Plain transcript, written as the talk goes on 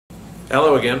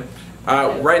Hello again.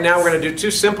 Right now we're going to do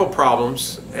two simple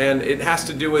problems, and it has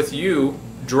to do with you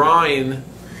drawing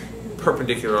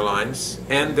perpendicular lines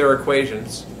and their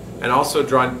equations, and also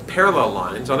drawing parallel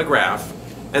lines on a graph,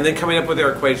 and then coming up with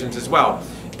their equations as well.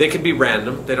 They can be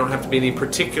random. They don't have to be any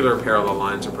particular parallel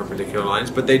lines or perpendicular lines,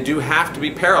 but they do have to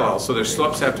be parallel, so their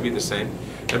slopes have to be the same,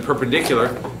 and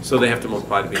perpendicular, so they have to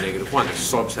multiply to be -1. Their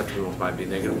slopes have to be multiplied to be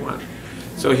 -1.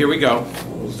 So here we go.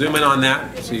 We'll zoom in on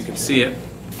that so you can see it.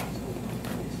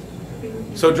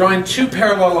 So drawing two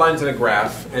parallel lines in a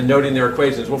graph and noting their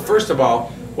equations. Well, first of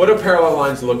all, what do parallel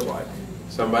lines look like?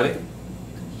 Somebody?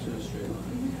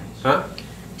 Huh?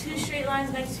 Two straight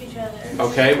lines next to each other.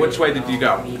 Okay, which way did you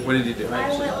go? What did you do? I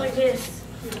went like this.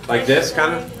 Like this,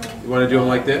 kind of? You want to do them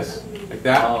like this? Like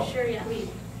that? Sure, yeah.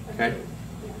 Okay.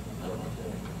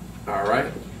 All right.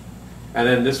 And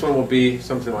then this one will be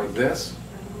something like this.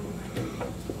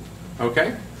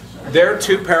 Okay. They're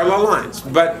two parallel lines.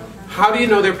 But how do you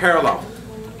know they're parallel?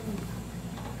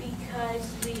 Because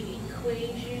the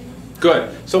equation. Good.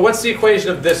 So what's the equation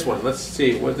of this one? Let's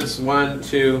see. What this is 1,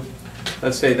 2,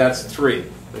 let's say that's 3.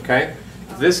 Okay?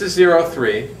 This is 0,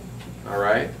 3. All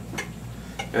right?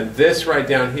 And this right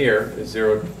down here is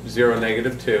 0, 0,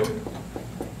 -2.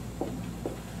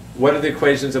 What are the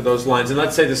equations of those lines? And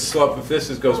let's say the slope of this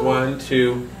goes 1,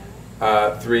 2,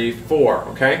 3, 4.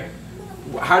 Okay?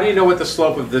 How do you know what the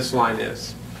slope of this line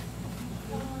is?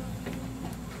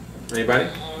 Anybody?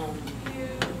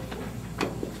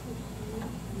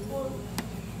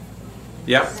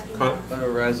 Yep.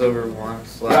 Rise over 1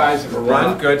 / Rise over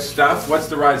run. Good stuff. What's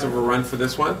the rise over run for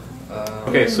this one?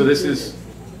 Okay, so this is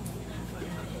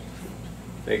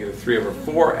 -3 over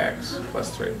 4x plus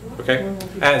 3. Okay?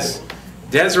 As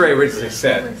Desiree originally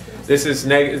said, this is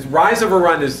rise over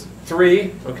run is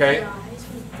 3. Okay?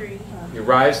 You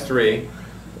rise 3,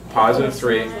 positive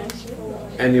 3,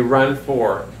 and you run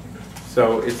 4.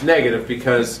 So it's negative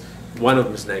because one of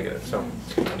them is negative. So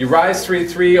you rise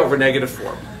 3 over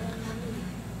 -4.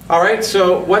 All right,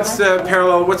 so what's the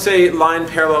parallel? What's a line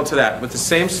parallel to that with the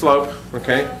same slope?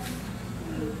 Okay. It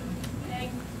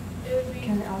would be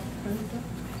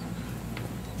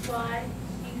y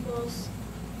equals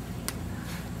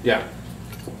Yeah.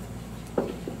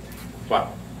 What?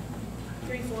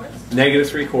 3/4.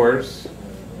 -3/4.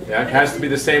 Yeah, it has to be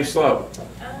the same slope.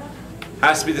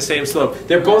 Has to be the same slope.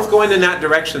 They're both going in that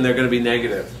direction. They're going to be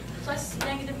negative. Plus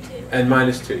 -2. And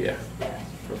 -2, yeah.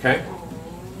 Okay?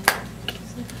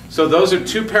 So those are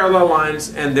two parallel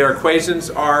lines, and their equations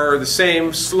are the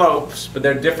same slopes, but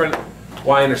they're different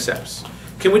y-intercepts.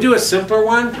 Can we do a simpler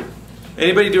one?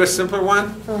 Anybody do a simpler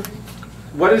one?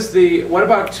 What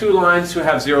about two lines who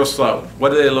have 0 slope?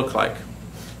 What do they look like?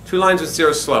 Two lines with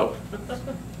 0 slope.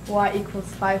 Y equals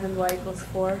 5 and y equals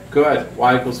 4. Good.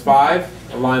 Y equals 5,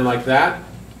 a line like that.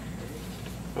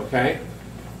 Okay?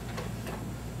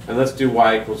 And let's do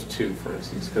y equals 2, for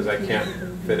instance, because I can't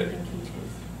fit it.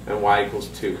 And y equals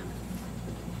 2.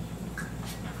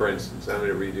 For instance, I'm going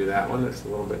to redo that one. It's a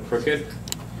little bit crooked.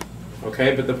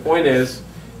 Okay, but the point is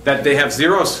that they have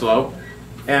 0 slope,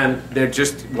 and they're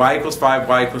just y equals 5,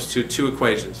 y equals 2, two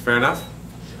equations. Fair enough?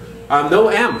 No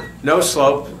m, no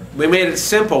slope. We made it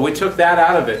simple. We took that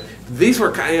out of it. These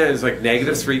were kind of, it's like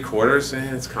 -3/4.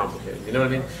 It's complicated. You know what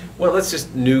I mean? Well, let's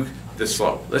just nuke the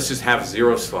slope. Let's just have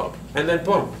 0 slope. And then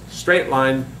boom, straight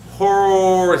line,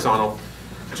 horizontal,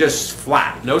 just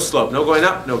flat. No slope, no going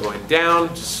up, no going down,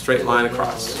 just straight line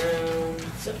across.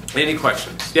 Any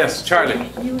questions? Yes,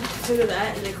 Charlie? You consider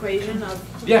that an equation of...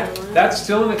 Yeah, that's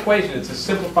still an equation. It's a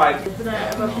simplified... If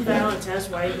I put that on a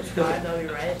test, y equals 5, that'll be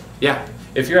right. Yeah.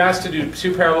 If you're asked to do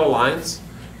two parallel lines,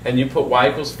 and you put y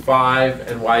equals 5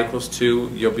 and y equals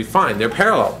 2, you'll be fine. They're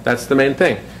parallel. That's the main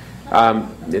thing.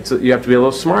 You have to be a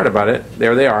little smart about it.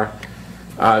 There they are.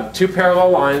 Two parallel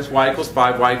lines, y equals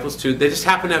 5, y equals 2. They just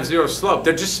happen to have 0 slope.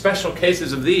 They're just special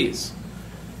cases of these.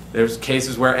 There's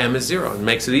cases where m is 0 and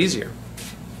makes it easier.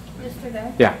 Mr.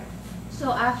 Day? Yeah.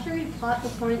 So after we plot the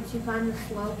points, you find the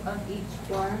slope of each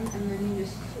one, and then you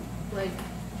just,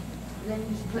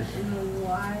 put in the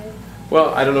y? Well,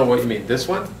 I don't know what you mean. This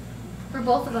one? For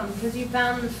both of them, because you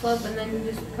found the slope, and then you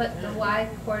just put the y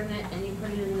coordinate, and you put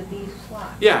it in the b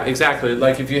slot. Yeah, exactly.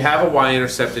 Like if you have a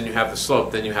y-intercept and you have the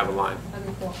slope, then you have a line.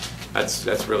 Okay, cool.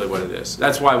 That's really what it is.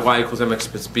 That's why y equals mx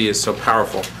plus b is so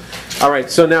powerful. All right,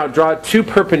 so now draw two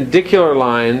perpendicular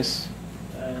lines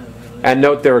and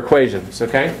note their equations,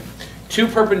 okay? Two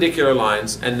perpendicular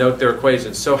lines and note their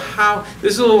equations. So how,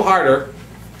 this is a little harder.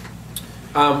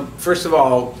 First of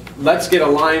all, let's get a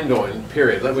line going,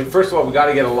 period. First of all, we got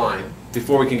to get a line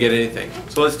before we can get anything.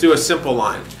 So let's do a simple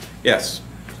line. Yes?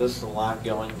 this line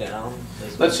going down.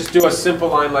 Let's just do a simple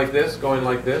line like this, going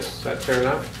like this. Is that fair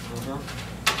enough?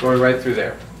 Going right through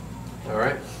there. All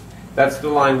right? That's the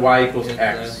line y equals And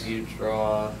x. then you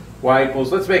draw. Y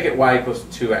equals, let's make it y equals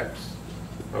 2x.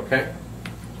 Okay?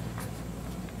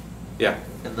 Yeah.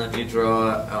 And then you draw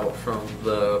out from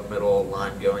the middle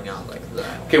line going out like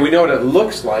that. Okay, we know what it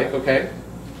looks like, okay?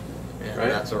 And Right.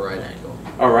 that's a right angle.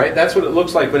 All right, that's what it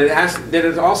looks like, but then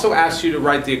it also asks you to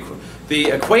write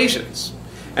the equations.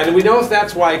 And we know if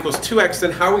that's y equals 2x,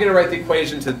 then how are we going to write the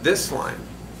equation to this line?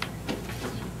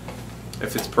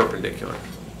 If it's perpendicular.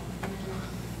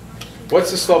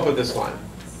 What's the slope of this line?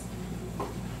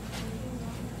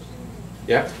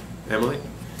 Yeah? Emily?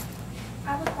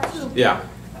 I have a question. Yeah.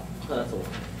 That's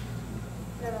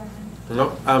a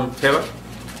No? Taylor?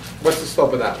 What's the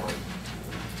slope of that line?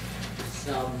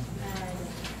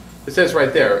 It says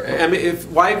right there. I mean, if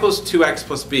y equals 2x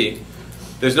plus b,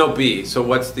 there's no b, so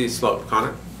what's the slope,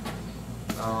 Connor?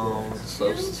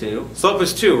 Slope's 2. Slope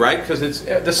is 2, right? Because it's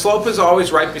the slope is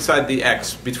always right beside the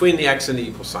x, between the x and the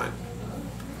equal sign.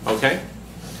 Okay?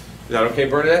 Is that okay,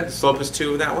 Bernadette? The slope is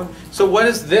 2 of that one? So what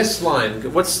is this line?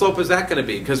 What slope is that going to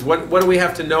be? Because what do we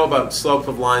have to know about slope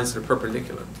of lines that are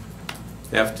perpendicular?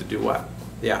 They have to do what?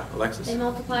 Yeah, Alexis? They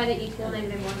multiply to equal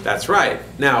 -1. That's right.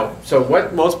 Now, so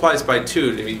what multiplies by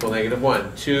 2 to equal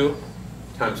 -1? 2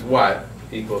 times what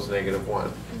equals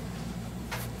 -1?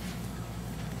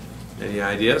 Any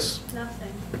ideas?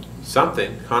 Nothing.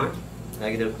 Something, Connor?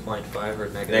 Negative 0.5 or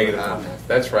negative Negative half. 1.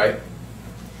 That's right.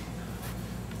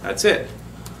 That's it.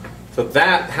 So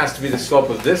that has to be the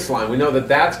slope of this line. We know that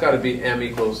that's got to be m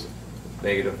equals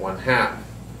 -1/2.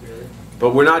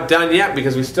 But we're not done yet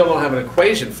because we still don't have an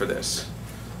equation for this.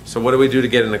 So what do we do to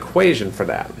get an equation for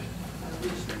that?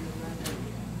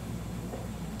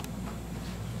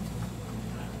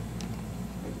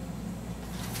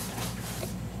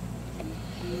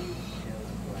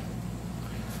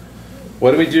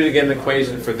 What do we do to get an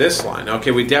equation for this line?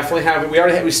 Okay, we definitely have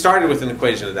it. We started with an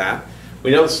equation of that.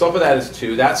 We know the slope of that is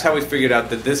 2. That's how we figured out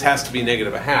that this has to be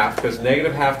 -1/2 because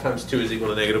 -1/2 times 2 is equal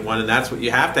to -1, and that's what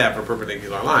you have to have for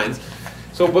perpendicular lines.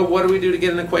 So, but what do we do to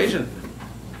get an equation?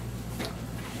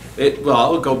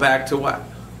 Well, we'll go back to what?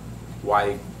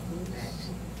 Y.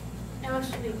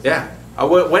 Yeah.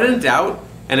 When in doubt,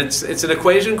 and it's an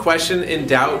equation question in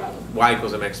doubt, y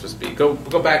equals mx plus b. Go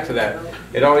back to that.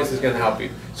 It always is going to help you.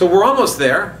 So we're almost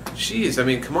there. Jeez, I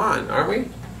mean, come on, aren't we?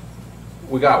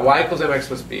 We got y equals mx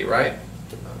plus b, right?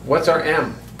 What's our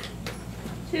m?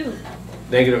 2.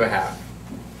 -1/2.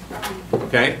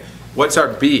 Okay. What's our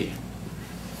b?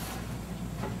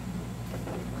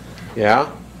 Yeah.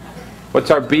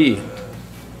 What's our b?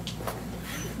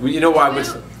 Well, you know why?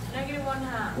 -1/2.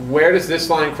 Where does this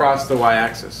line cross the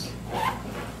y-axis?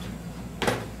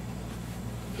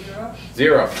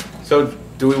 0. So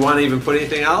do we want to even put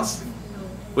anything else?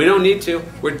 We don't need to.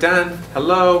 We're done.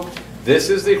 Hello. This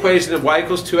is the equation of y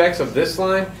equals 2x of this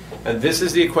line, and this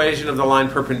is the equation of the line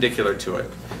perpendicular to it.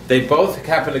 They both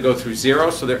happen to go through 0,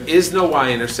 so there is no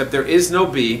y-intercept, there is no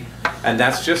b, and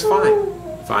that's just fine.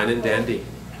 Fine and dandy.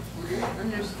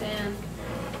 Understand.